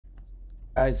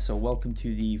Guys, so welcome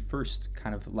to the first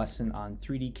kind of lesson on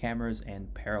 3D cameras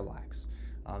and parallax.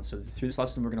 So through this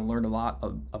lesson, we're going to learn a lot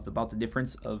about the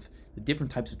difference of the different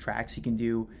types of tracks you can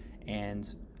do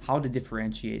and how to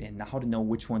differentiate and how to know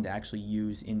which one to actually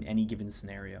use in any given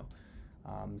scenario.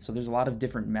 So there's a lot of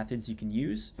different methods you can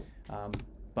use,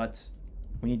 but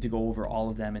we need to go over all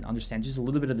of them and understand just a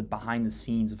little bit of the behind the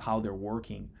scenes of how they're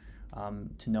working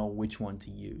to know which one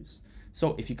to use.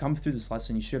 So if you come through this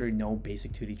lesson, you should already know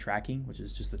basic 2D tracking, which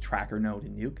is just a tracker node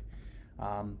in Nuke.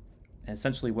 And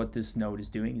essentially what this node is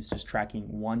doing is just tracking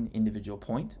one individual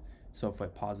point. So if I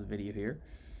pause the video here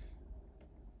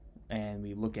and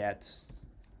we look at,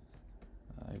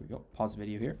 here we go, pause the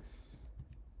video here.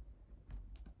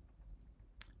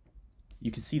 You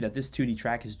can see that this 2D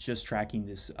track is just tracking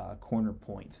this corner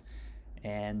point.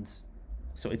 And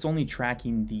so it's only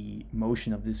tracking the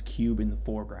motion of this cube in the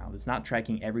foreground. It's not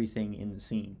tracking everything in the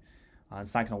scene.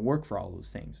 It's not going to work for all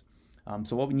those things.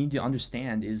 So what we need to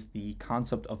understand is the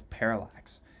concept of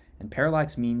parallax. And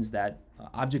parallax means that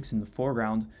objects in the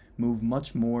foreground move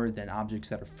much more than objects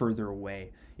that are further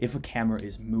away if a camera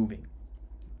is moving.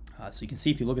 So you can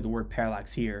see if you look at the word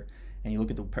parallax here and you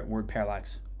look at the word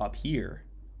parallax up here,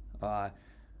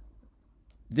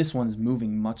 this one is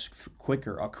moving much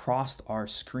quicker across our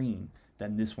screen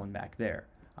than this one back there.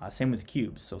 Same with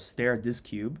cubes. So stare at this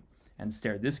cube and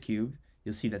stare at this cube.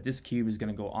 You'll see that this cube is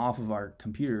going to go off of our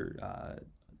computer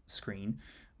screen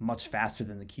much faster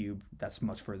than the cube that's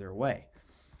much further away.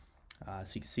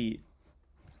 So you can see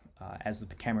as the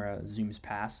camera zooms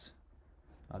past,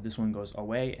 this one goes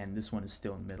away and this one is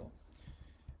still in the middle.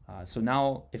 So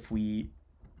now if we,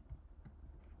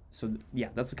 yeah,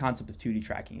 that's the concept of 2D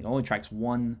tracking. It only tracks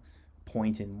one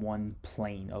point in one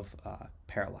plane of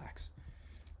parallax.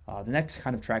 The next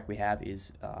kind of track we have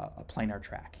is a planar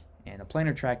track. And a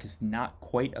planar track is not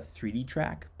quite a 3D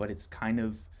track, but it's kind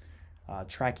of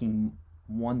tracking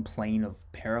one plane of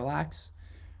parallax.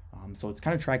 So it's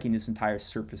kind of tracking this entire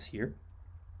surface here.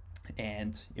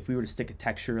 And if we were to stick a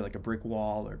texture like a brick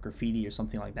wall or graffiti or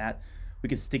something like that, we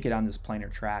could stick it on this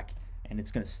planar track and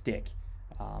it's going to stick.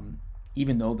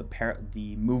 Even though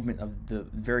the movement of the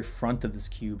very front of this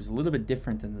cube is a little bit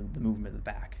different than the movement of the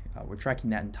back. We're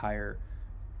tracking that entire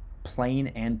plane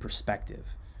and perspective.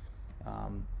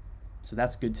 So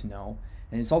that's good to know.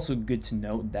 And it's also good to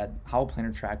note that how a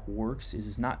planar track works is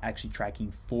it's not actually tracking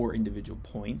 4 individual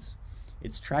points.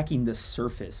 It's tracking the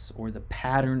surface or the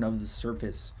pattern of the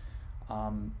surface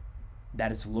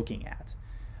that it's looking at.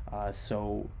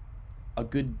 So a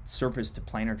good surface to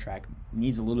planar track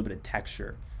needs a little bit of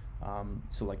texture.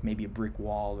 So like maybe a brick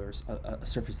wall or a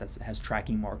surface that has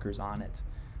tracking markers on it.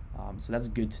 So that's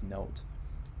good to note.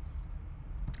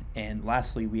 And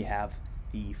lastly, we have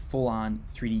the full-on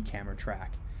 3D camera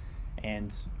track.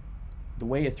 And the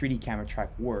way a 3D camera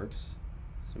track works,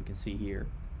 so we can see here,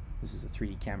 this is a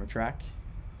 3D camera track.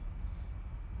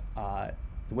 The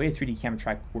way a 3D camera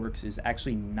track works is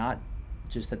actually not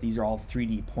just that these are all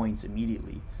 3D points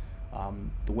immediately.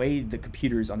 The way the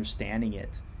computer is understanding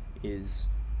it is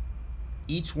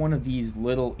each one of these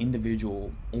little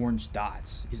individual orange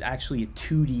dots is actually a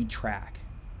 2D track.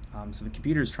 So the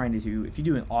computer is trying to do, if you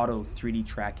do an auto 3D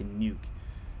track in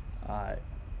Nuke,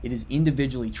 it is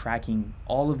individually tracking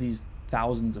all of these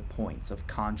thousands of points of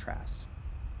contrast.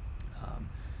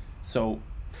 So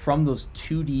from those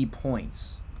 2D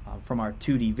points, from our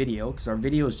 2D video, because our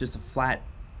video is just a flat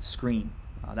screen,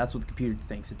 that's what the computer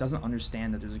thinks. It doesn't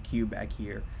understand that there's a cube back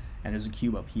here and there's a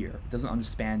cube up here. It doesn't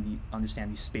understand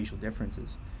these spatial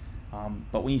differences.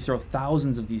 But when you throw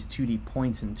thousands of these 2D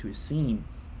points into a scene,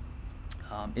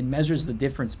 it measures the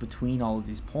difference between all of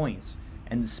these points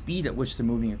and the speed at which they're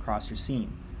moving across your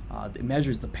scene. It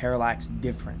measures the parallax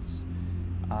difference.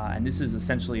 And this is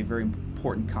essentially a very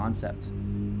important concept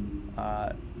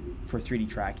for 3D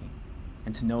tracking,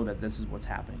 and to know that this is what's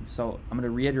happening. So I'm going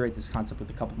to reiterate this concept with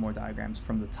a couple more diagrams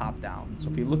from the top down. So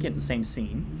if you look at the same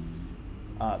scene,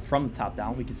 from the top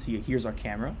down, we can see here's our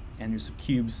camera, and there's some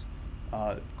cubes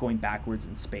going backwards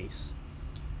in space.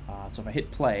 So if I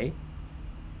hit play,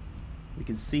 we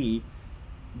can see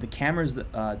the cameras, the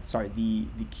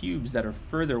cubes that are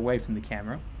further away from the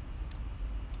camera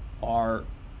are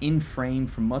in frame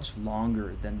for much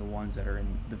longer than the ones that are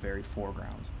in the very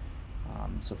foreground.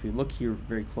 So if we look here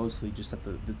very closely, just at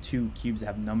the 2 cubes that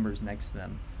have numbers next to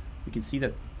them, we can see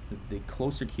that the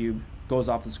closer cube goes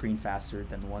off the screen faster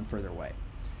than the one further away.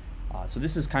 So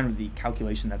this is kind of the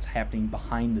calculation that's happening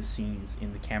behind the scenes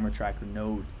in the camera tracker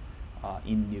node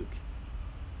in Nuke.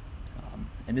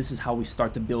 And this is how we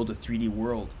start to build a 3D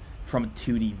world from a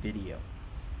 2D video.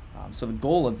 So the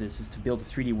goal of this is to build a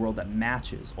 3D world that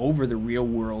matches over the real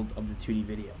world of the 2D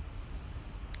video.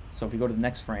 So if we go to the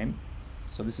next frame,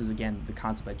 so this is again the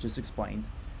concept I just explained.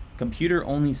 Computer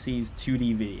only sees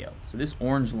 2D video. So this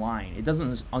orange line, it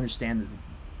doesn't understand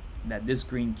that this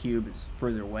green cube is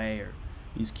further away or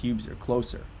these cubes are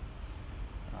closer.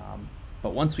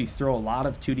 But once we throw a lot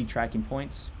of 2D tracking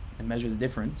points and measure the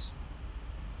difference,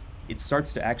 it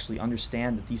starts to actually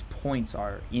understand that these points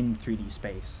are in 3D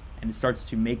space, and it starts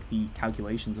to make the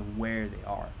calculations of where they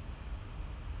are.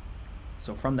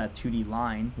 So from that 2D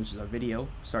line, which is our video, we're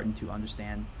starting to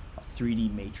understand a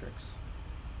 3D matrix.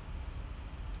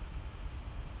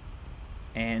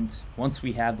 And once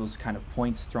we have those kind of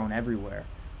points thrown everywhere,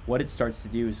 what it starts to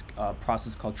do is a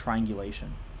process called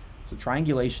triangulation. So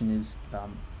triangulation is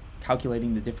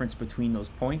calculating the difference between those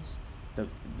points, the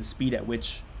speed at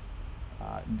which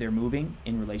they're moving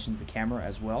in relation to the camera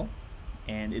as well,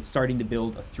 and it's starting to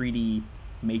build a 3D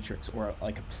matrix, or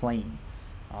like a plane.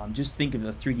 Just think of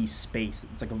a 3D space.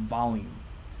 It's like a volume,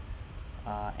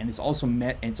 and it's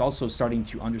also starting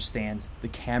to understand the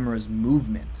camera's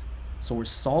movement. So we're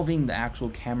solving the actual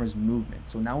camera's movement.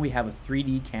 So now we have a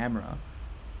 3D camera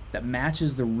that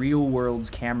matches the real world's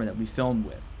camera that we filmed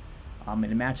with, and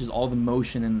it matches all the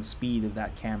motion and the speed of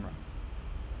that camera.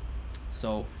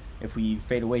 So if we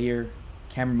fade away here,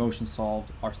 camera motion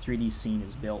solved, our 3D scene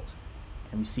is built,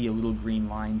 and we see a little green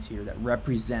lines here that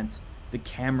represent the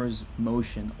camera's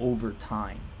motion over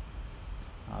time.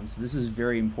 So this is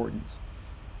very important.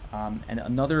 And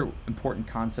another important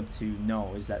concept to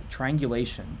know is that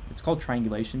triangulation, it's called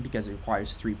triangulation because it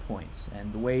requires 3 points.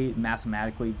 And the way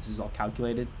mathematically this is all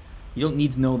calculated, you don't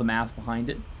need to know the math behind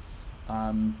it,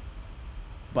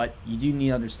 but you do need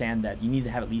to understand that you need to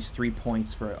have at least 3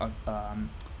 points for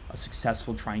a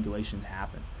successful triangulation to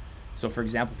happen. So for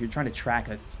example, if you're trying to track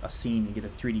a scene and get a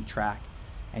 3D track,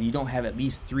 and you don't have at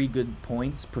least 3 good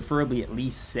points, preferably at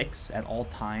least 6 at all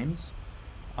times,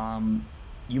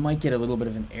 you might get a little bit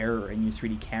of an error in your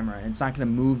 3D camera, and it's not going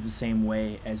to move the same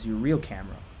way as your real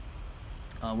camera,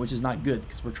 which is not good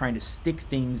because we're trying to stick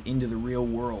things into the real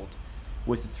world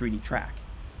with a 3D track.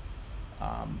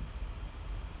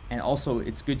 And also,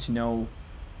 it's good to know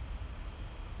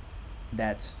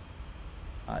that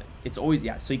it's always,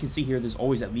 so you can see here there's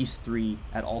always at least 3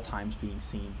 at all times being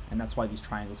seen, and that's why these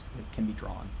triangles can be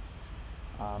drawn.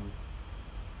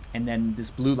 And then this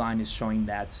blue line is showing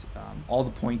that all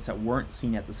the points that weren't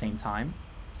seen at the same time,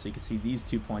 so you can see these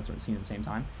 2 points weren't seen at the same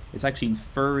time, it's actually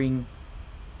inferring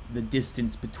the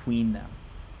distance between them.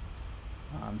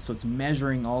 So it's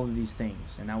measuring all of these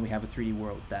things, and now we have a 3D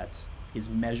world that is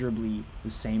measurably the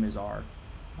same as our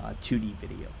 2D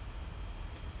video.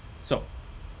 So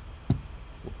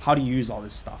how do you use all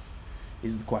this stuff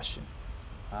is the question.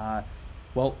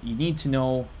 Well, you need to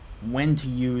know when to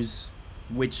use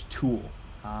which tool,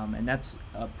 and that's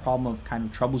a problem of kind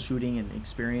of troubleshooting and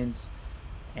experience,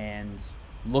 and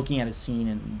looking at a scene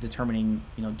and determining,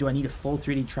 do I need a full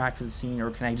 3D track for the scene,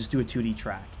 or can I just do a 2D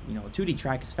track? A 2D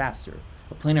track is faster,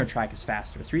 a planar track is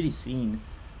faster. A 3D scene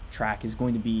track is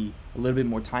going to be a little bit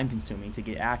more time consuming to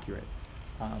get accurate.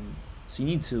 So you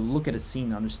need to look at a scene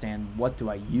and understand, what do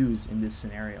I use in this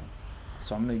scenario?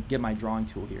 So I'm going to get my drawing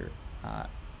tool here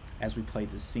as we play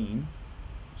this scene.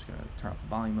 I'm just going to turn off the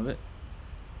volume of it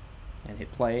and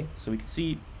hit play, so we can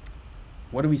see,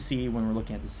 what do we see when we're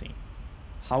looking at the scene?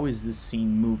 How is this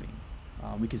scene moving?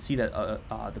 We can see that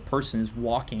the person is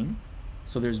walking,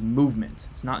 so there's movement.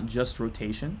 It's not just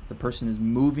rotation. The person is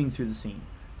moving through the scene.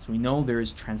 So we know there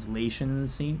is translation in the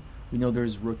scene. We know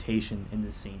there's rotation in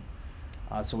this scene.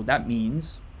 So what that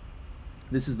means,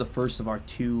 this is the first of our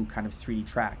 2 kind of 3D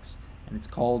tracks, and it's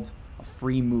called a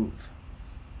free move.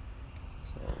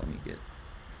 So let me get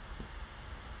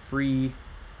free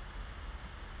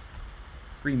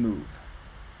move.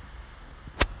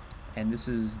 And this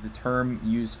is the term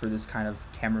used for this kind of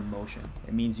camera motion.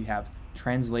 It means you have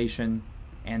translation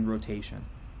and rotation.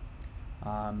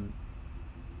 And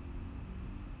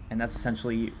that's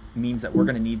essentially means that we're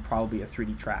going to need probably a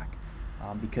 3D track,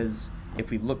 because if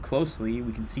we look closely,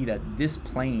 we can see that this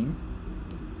plane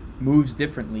moves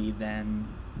differently than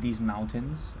these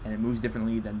mountains, and it moves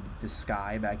differently than the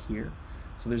sky back here.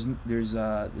 So there's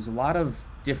a lot of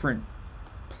different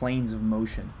planes of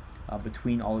motion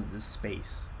between all of this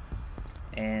space.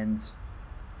 And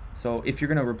so if you're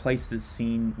going to replace this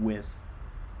scene with,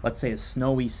 let's say, a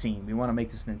snowy scene, we want to make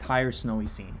this an entire snowy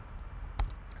scene.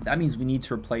 That means we need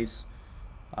to replace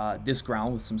this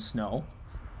ground with some snow,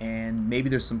 and maybe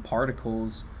there's some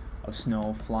particles of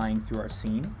snow flying through our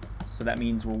scene. So that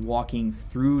means we're walking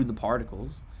through the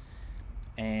particles,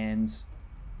 and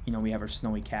we have our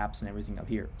snowy caps and everything up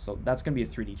here. So that's going to be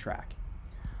a 3D track.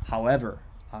 However,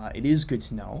 it is good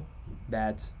to know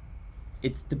that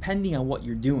it's depending on what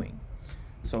you're doing.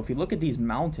 So if you look at these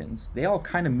mountains, they all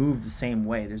kind of move the same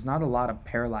way. There's not a lot of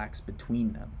parallax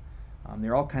between them.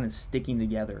 They're all kind of sticking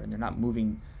together and they're not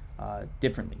moving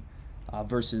differently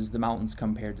versus the mountains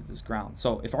compared to this ground.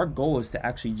 So if our goal is to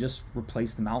actually just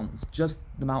replace the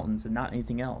mountains and not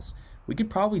anything else, we could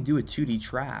probably do a 2D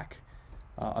track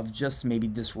of just maybe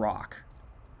this rock,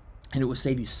 and it will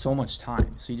save you so much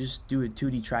time. So you just do a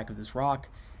 2D track of this rock,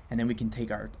 and then we can take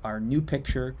our new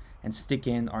picture and stick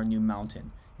in our new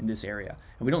mountain in this area,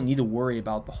 and we don't need to worry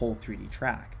about the whole 3D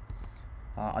track.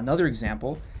 Another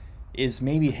example is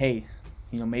maybe, hey,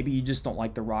 maybe you just don't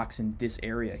like the rocks in this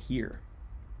area here.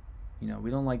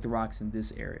 We don't like the rocks in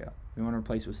this area. We want to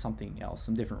replace it with something else,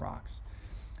 some different rocks.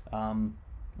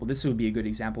 Well, this would be a good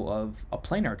example of a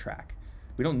planar track.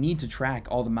 We don't need to track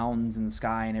all the mountains in the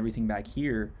sky and everything back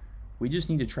here. We just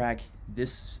need to track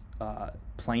this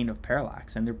plane of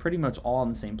parallax, and they're pretty much all on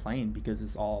the same plane because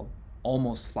it's all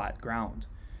almost flat ground.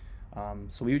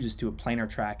 So we would just do a planar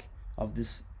track of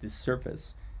this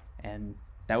surface, and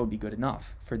that would be good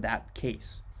enough for that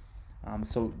case.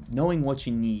 So knowing what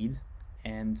you need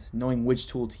and knowing which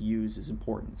tool to use is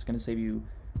important. It's going to save you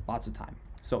lots of time.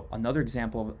 So another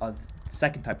example of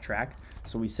second type track.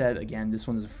 So we said, again, this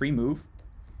one is a free move.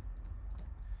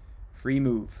 Free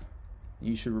move.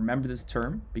 You should remember this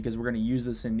term because we're going to use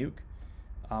this in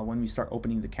Nuke when we start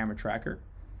opening the camera tracker.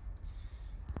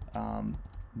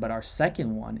 But our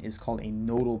second one is called a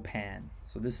nodal pan.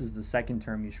 So this is the second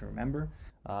term you should remember.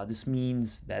 This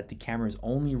means that the camera is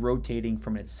only rotating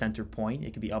from its center point.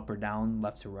 It could be up or down,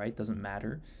 left to right, doesn't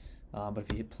matter. But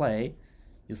if you hit play,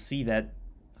 you'll see that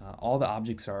all the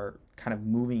objects are kind of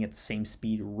moving at the same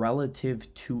speed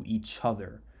relative to each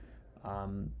other.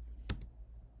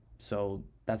 So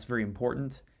that's very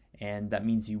important, and that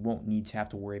means you won't need to have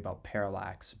to worry about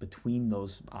parallax between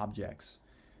those objects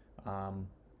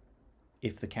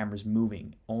if the camera's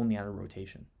moving only on a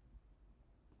rotation.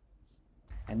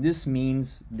 And this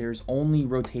means there's only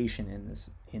rotation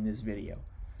in this video.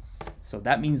 So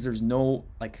that means there's no,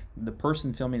 like, the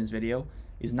person filming this video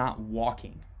is not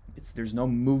walking. There's no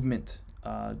movement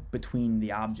between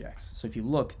the objects. So if you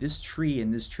look, this tree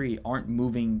and this tree aren't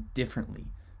moving differently.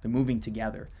 They're moving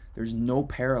together. There's no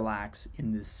parallax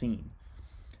in this scene.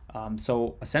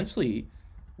 So essentially,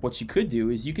 what you could do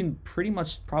is you can pretty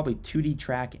much probably 2D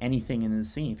track anything in this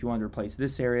scene. If you wanted to replace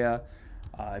this area,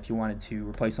 if you wanted to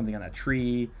replace something on that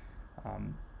tree,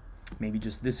 maybe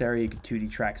just this area, you could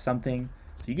 2D track something.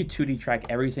 So you could 2D track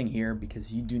everything here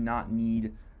because you do not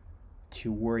need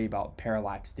to worry about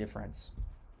parallax difference.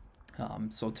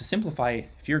 So to simplify,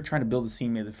 if you're trying to build a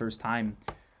scene maybe the first time,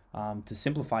 to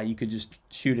simplify, you could just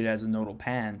shoot it as a nodal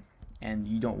pan and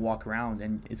you don't walk around,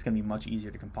 and it's going to be much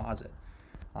easier to composite.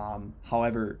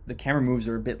 However, the camera moves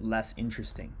are a bit less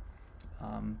interesting.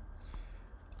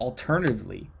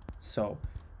 Alternatively, so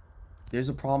there's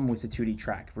a problem with the 2D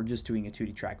track. If we're just doing a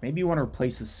 2D track, maybe you want to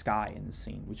replace the sky in the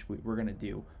scene, which we're going to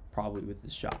do probably with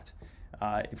this shot.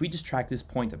 If we just track this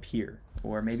point up here,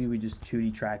 or maybe we just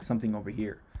 2D track something over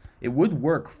here, it would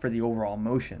work for the overall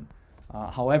motion.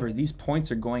 However, these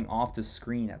points are going off the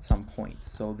screen at some point,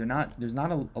 so there's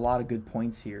not a lot of good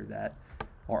points here that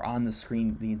are on the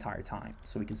screen the entire time.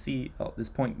 So we can see, oh, this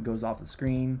point goes off the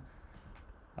screen,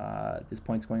 this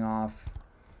point's going off,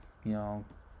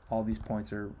 all these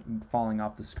points are falling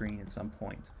off the screen at some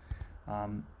point.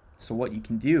 So what you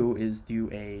can do is do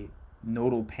a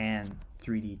nodal pan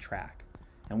 3D track.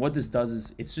 And what this does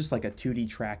is it's just like a 2D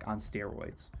track on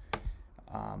steroids.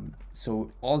 So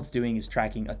all it's doing is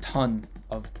tracking a ton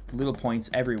of little points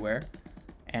everywhere,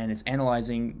 and it's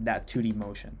analyzing that 2D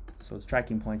motion. So it's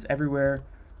tracking points everywhere,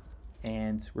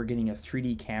 and we're getting a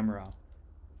 3D camera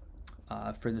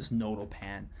for this nodal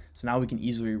pan. So now we can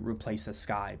easily replace the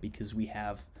sky because we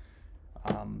have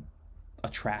a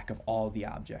track of all the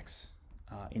objects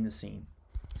in the scene.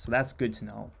 So that's good to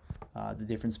know, the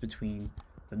difference between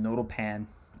the nodal pan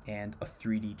and a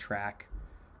 3D track.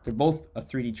 They're both a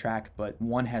 3D track, but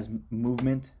one has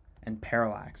movement and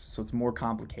parallax, so it's more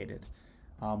complicated.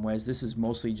 Whereas this is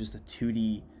mostly just a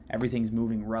 2D, everything's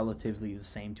moving relatively the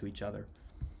same to each other.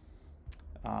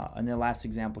 And the last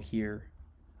example here,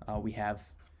 we have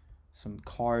some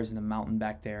cars and a mountain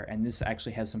back there, and this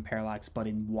actually has some parallax, but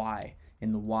in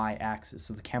the Y axis.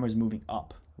 So the camera's moving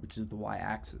up, which is the Y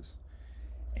axis.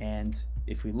 And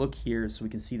if we look here, so we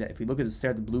can see that if we look at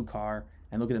the blue car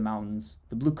and look at the mountains,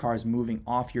 the blue car is moving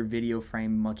off your video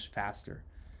frame much faster.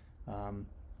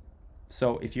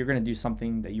 So if you're going to do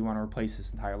something that you want to replace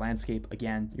this entire landscape,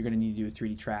 again, you're going to need to do a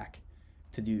 3D track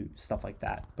to do stuff like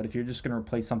that. But if you're just going to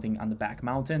replace something on the back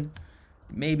mountain,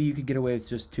 maybe you could get away with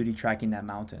just 2D tracking that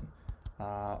mountain.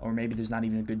 Or maybe there's not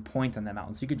even a good point on that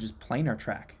mountain, so you could just planar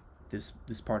track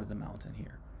this part of the mountain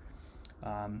here.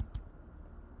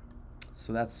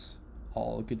 So that's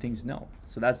all good things to know.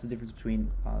 So that's the difference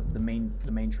between the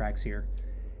main tracks here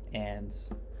and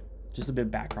just a bit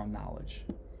of background knowledge.